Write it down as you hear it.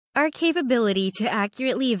Our capability to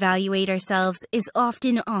accurately evaluate ourselves is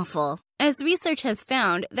often awful, as research has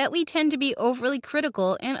found that we tend to be overly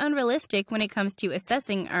critical and unrealistic when it comes to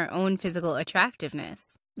assessing our own physical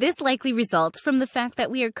attractiveness. This likely results from the fact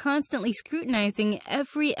that we are constantly scrutinizing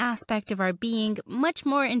every aspect of our being much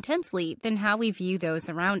more intensely than how we view those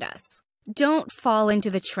around us. Don't fall into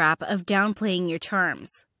the trap of downplaying your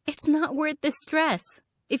charms. It's not worth the stress.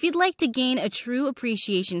 If you'd like to gain a true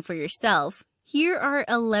appreciation for yourself, here are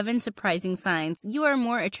 11 surprising signs you are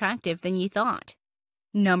more attractive than you thought.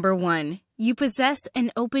 Number 1. You possess an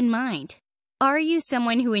open mind. Are you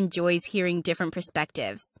someone who enjoys hearing different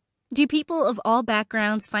perspectives? Do people of all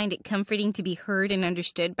backgrounds find it comforting to be heard and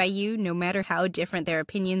understood by you, no matter how different their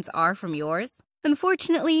opinions are from yours?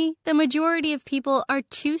 Unfortunately, the majority of people are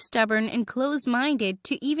too stubborn and closed-minded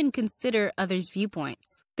to even consider others'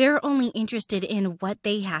 viewpoints. They're only interested in what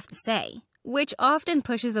they have to say, which often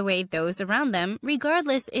pushes away those around them,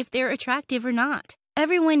 regardless if they're attractive or not.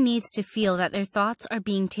 Everyone needs to feel that their thoughts are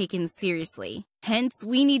being taken seriously. Hence,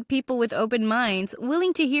 we need people with open minds,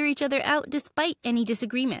 willing to hear each other out despite any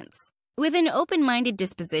disagreements. With an open-minded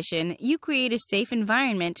disposition, you create a safe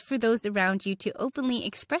environment for those around you to openly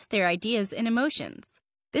express their ideas and emotions.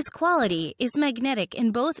 This quality is magnetic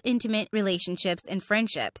in both intimate relationships and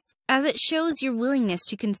friendships, as it shows your willingness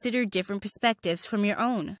to consider different perspectives from your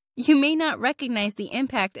own. You may not recognize the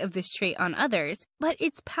impact of this trait on others, but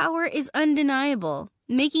its power is undeniable,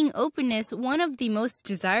 making openness one of the most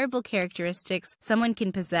desirable characteristics someone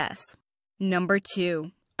can possess. Number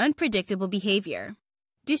 2. Unpredictable behavior.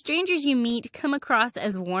 Do strangers you meet come across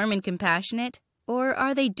as warm and compassionate, or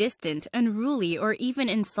are they distant, unruly, or even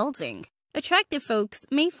insulting? Attractive folks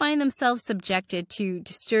may find themselves subjected to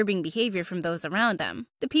disturbing behavior from those around them.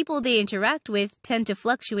 The people they interact with tend to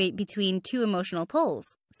fluctuate between two emotional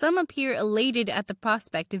poles. Some appear elated at the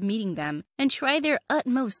prospect of meeting them and try their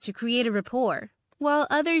utmost to create a rapport, while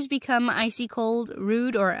others become icy cold,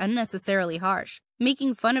 rude, or unnecessarily harsh,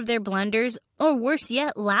 making fun of their blunders, or worse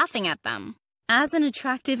yet, laughing at them. As an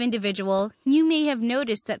attractive individual, you may have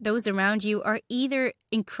noticed that those around you are either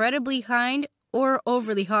incredibly kind or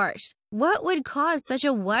overly harsh. What would cause such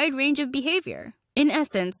a wide range of behavior? In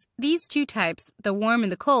essence, these two types, the warm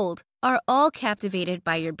and the cold, are all captivated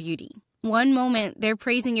by your beauty. One moment, they're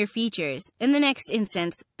praising your features. In the next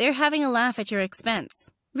instance, they're having a laugh at your expense.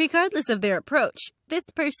 Regardless of their approach, this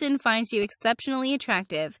person finds you exceptionally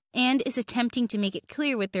attractive and is attempting to make it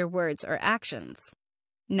clear with their words or actions.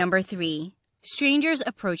 Number 3. Strangers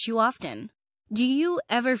approach you often. Do you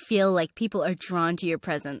ever feel like people are drawn to your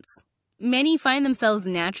presence? Many find themselves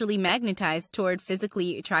naturally magnetized toward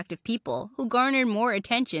physically attractive people who garner more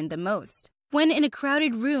attention than most. When in a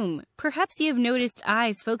crowded room, perhaps you have noticed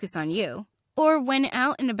eyes focus on you. Or when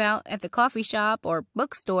out and about at the coffee shop or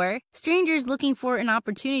bookstore, strangers looking for an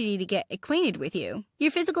opportunity to get acquainted with you.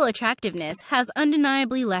 Your physical attractiveness has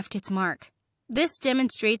undeniably left its mark. This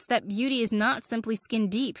demonstrates that beauty is not simply skin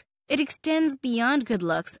deep. It extends beyond good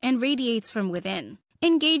looks and radiates from within.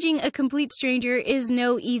 Engaging a complete stranger is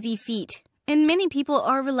no easy feat, and many people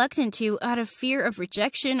are reluctant to out of fear of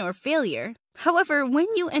rejection or failure. However, when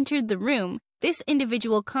you entered the room, this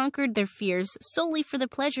individual conquered their fears solely for the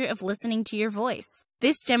pleasure of listening to your voice.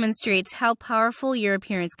 This demonstrates how powerful your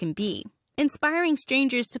appearance can be, inspiring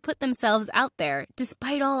strangers to put themselves out there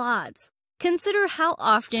despite all odds. Consider how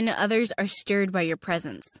often others are stirred by your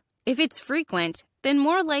presence. If it's frequent, then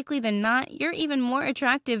more likely than not, you're even more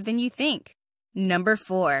attractive than you think. Number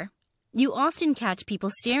 4. You often catch people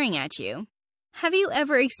staring at you. Have you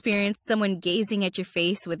ever experienced someone gazing at your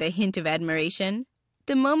face with a hint of admiration?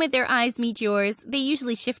 The moment their eyes meet yours, they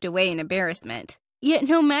usually shift away in embarrassment. Yet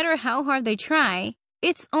no matter how hard they try,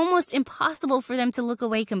 it's almost impossible for them to look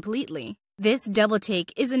away completely. This double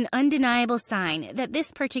take is an undeniable sign that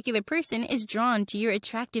this particular person is drawn to your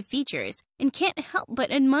attractive features and can't help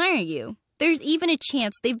but admire you. There's even a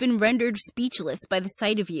chance they've been rendered speechless by the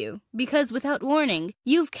sight of you, because without warning,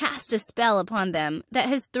 you've cast a spell upon them that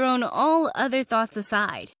has thrown all other thoughts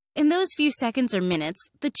aside. In those few seconds or minutes,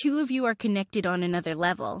 the two of you are connected on another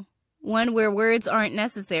level, one where words aren't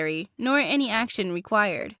necessary, nor any action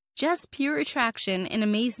required. Just pure attraction and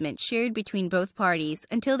amazement shared between both parties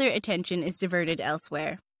until their attention is diverted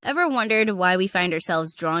elsewhere. Ever wondered why we find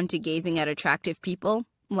ourselves drawn to gazing at attractive people?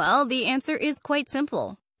 Well, the answer is quite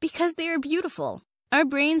simple. Because they are beautiful. Our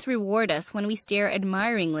brains reward us when we stare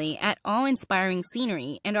admiringly at awe-inspiring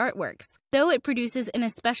scenery and artworks, though it produces an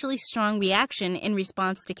especially strong reaction in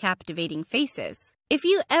response to captivating faces. If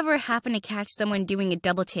you ever happen to catch someone doing a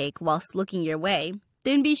double take whilst looking your way,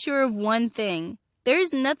 then be sure of one thing. There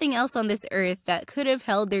is nothing else on this earth that could have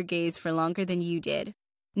held their gaze for longer than you did.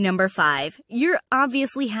 Number 5. You're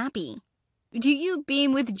obviously happy. Do you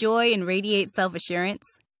beam with joy and radiate self-assurance?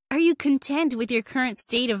 Are you content with your current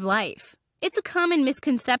state of life? It's a common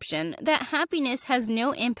misconception that happiness has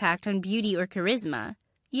no impact on beauty or charisma.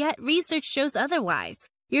 Yet research shows otherwise.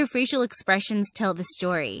 Your facial expressions tell the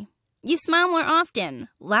story. You smile more often,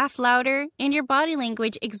 laugh louder, and your body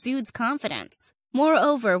language exudes confidence.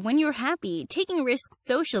 Moreover, when you're happy, taking risks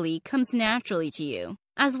socially comes naturally to you,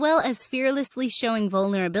 as well as fearlessly showing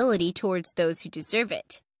vulnerability towards those who deserve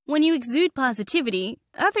it. When you exude positivity,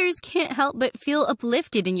 others can't help but feel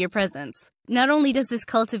uplifted in your presence. Not only does this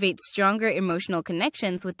cultivate stronger emotional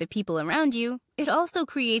connections with the people around you, it also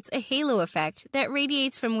creates a halo effect that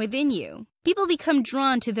radiates from within you. People become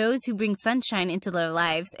drawn to those who bring sunshine into their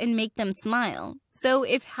lives and make them smile. So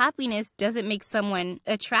if happiness doesn't make someone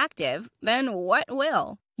attractive, then what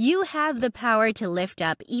will? You have the power to lift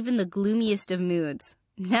up even the gloomiest of moods.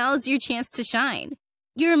 Now's your chance to shine.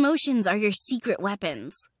 Your emotions are your secret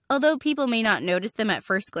weapons. Although people may not notice them at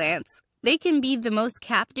first glance, they can be the most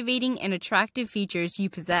captivating and attractive features you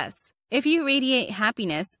possess. If you radiate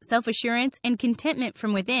happiness, self-assurance, and contentment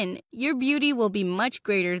from within, your beauty will be much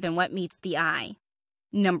greater than what meets the eye.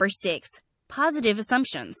 Number 6. Positive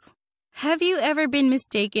assumptions. Have you ever been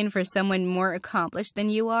mistaken for someone more accomplished than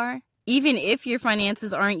you are? Even if your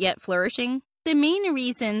finances aren't yet flourishing? The main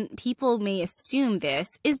reason people may assume this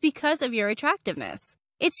is because of your attractiveness.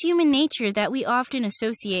 It's human nature that we often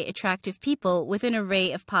associate attractive people with an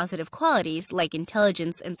array of positive qualities like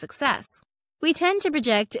intelligence and success. We tend to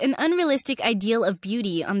project an unrealistic ideal of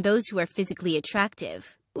beauty on those who are physically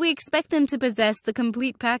attractive. We expect them to possess the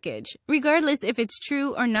complete package, regardless if it's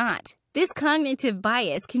true or not. This cognitive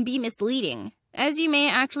bias can be misleading, as you may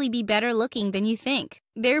actually be better looking than you think.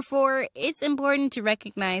 Therefore, it's important to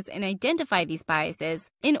recognize and identify these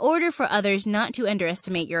biases in order for others not to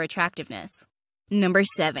underestimate your attractiveness. Number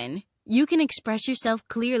 7. You can express yourself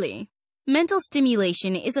clearly. Mental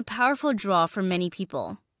stimulation is a powerful draw for many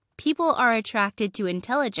people. People are attracted to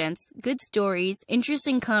intelligence, good stories,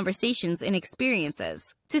 interesting conversations, and experiences,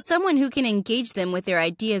 to someone who can engage them with their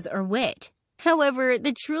ideas or wit. However,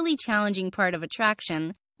 the truly challenging part of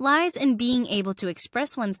attraction lies in being able to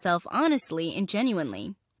express oneself honestly and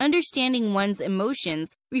genuinely, understanding one's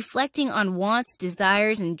emotions, reflecting on wants,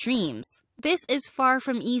 desires, and dreams. This is far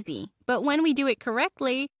from easy, but when we do it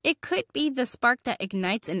correctly, it could be the spark that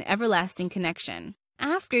ignites an everlasting connection.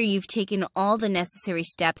 After you've taken all the necessary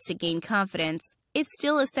steps to gain confidence, it's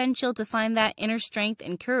still essential to find that inner strength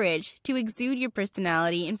and courage to exude your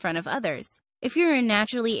personality in front of others. If you're a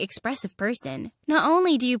naturally expressive person, not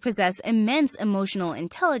only do you possess immense emotional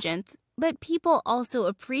intelligence, but people also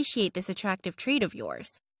appreciate this attractive trait of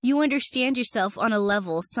yours. You understand yourself on a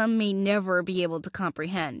level some may never be able to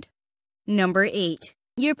comprehend. Number 8.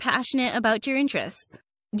 You're passionate about your interests.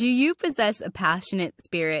 Do you possess a passionate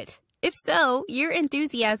spirit? If so, your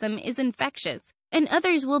enthusiasm is infectious, and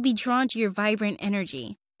others will be drawn to your vibrant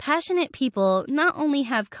energy. Passionate people not only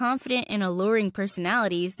have confident and alluring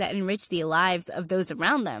personalities that enrich the lives of those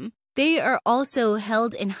around them, they are also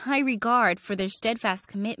held in high regard for their steadfast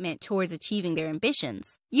commitment towards achieving their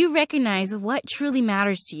ambitions. You recognize what truly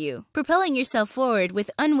matters to you, propelling yourself forward with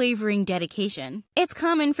unwavering dedication. It's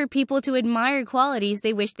common for people to admire qualities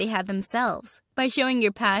they wish they had themselves. By showing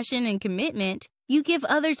your passion and commitment, you give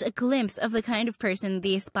others a glimpse of the kind of person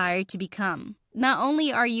they aspire to become. Not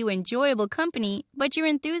only are you enjoyable company, but your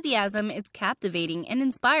enthusiasm is captivating and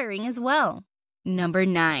inspiring as well. Number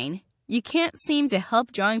 9. You can't seem to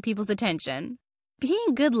help drawing people's attention.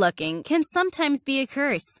 Being good-looking can sometimes be a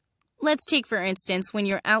curse. Let's take, for instance, when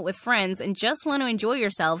you're out with friends and just want to enjoy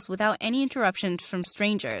yourselves without any interruptions from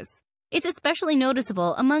strangers. It's especially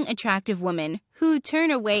noticeable among attractive women who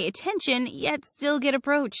turn away attention yet still get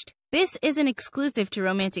approached. This isn't exclusive to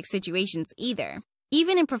romantic situations either.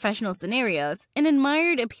 Even in professional scenarios, an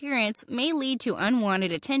admired appearance may lead to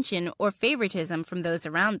unwanted attention or favoritism from those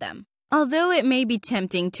around them. Although it may be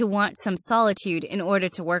tempting to want some solitude in order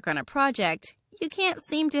to work on a project, you can't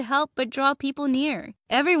seem to help but draw people near.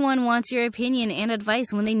 Everyone wants your opinion and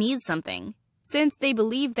advice when they need something. Since they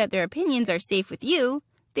believe that their opinions are safe with you,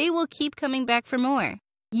 they will keep coming back for more.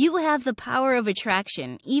 You have the power of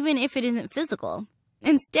attraction, even if it isn't physical.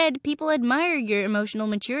 Instead, people admire your emotional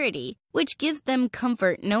maturity, which gives them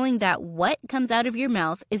comfort knowing that what comes out of your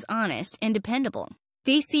mouth is honest and dependable.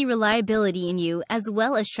 They see reliability in you as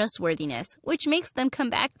well as trustworthiness, which makes them come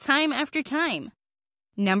back time after time.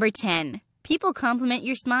 Number 10. People compliment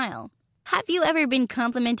your smile. Have you ever been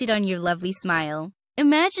complimented on your lovely smile?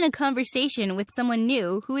 Imagine a conversation with someone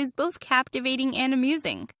new who is both captivating and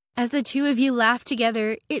amusing. As the two of you laugh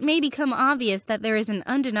together, it may become obvious that there is an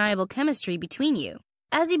undeniable chemistry between you.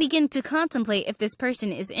 As you begin to contemplate if this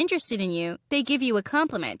person is interested in you, they give you a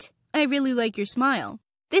compliment. "I really like your smile."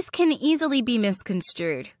 This can easily be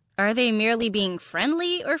misconstrued. Are they merely being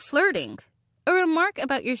friendly or flirting? A remark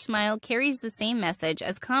about your smile carries the same message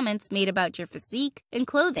as comments made about your physique and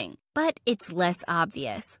clothing, but it's less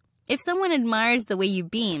obvious. If someone admires the way you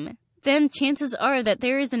beam, then chances are that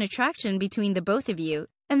there is an attraction between the both of you,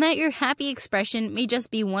 and that your happy expression may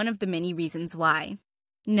just be one of the many reasons why.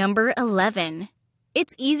 Number 11.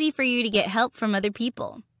 It's easy for you to get help from other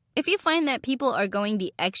people. If you find that people are going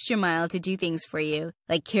the extra mile to do things for you,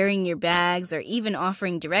 like carrying your bags or even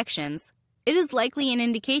offering directions, it is likely an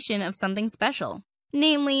indication of something special,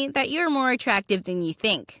 namely that you're more attractive than you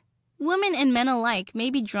think. Women and men alike may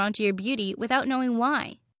be drawn to your beauty without knowing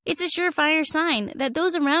why. It's a surefire sign that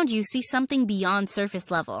those around you see something beyond surface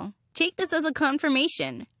level. Take this as a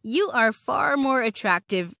confirmation. You are far more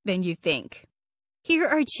attractive than you think. Here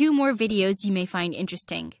are 2 more videos you may find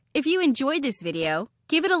interesting. If you enjoyed this video,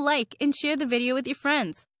 give it a like and share the video with your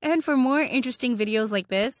friends. And for more interesting videos like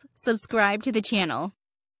this, subscribe to the channel.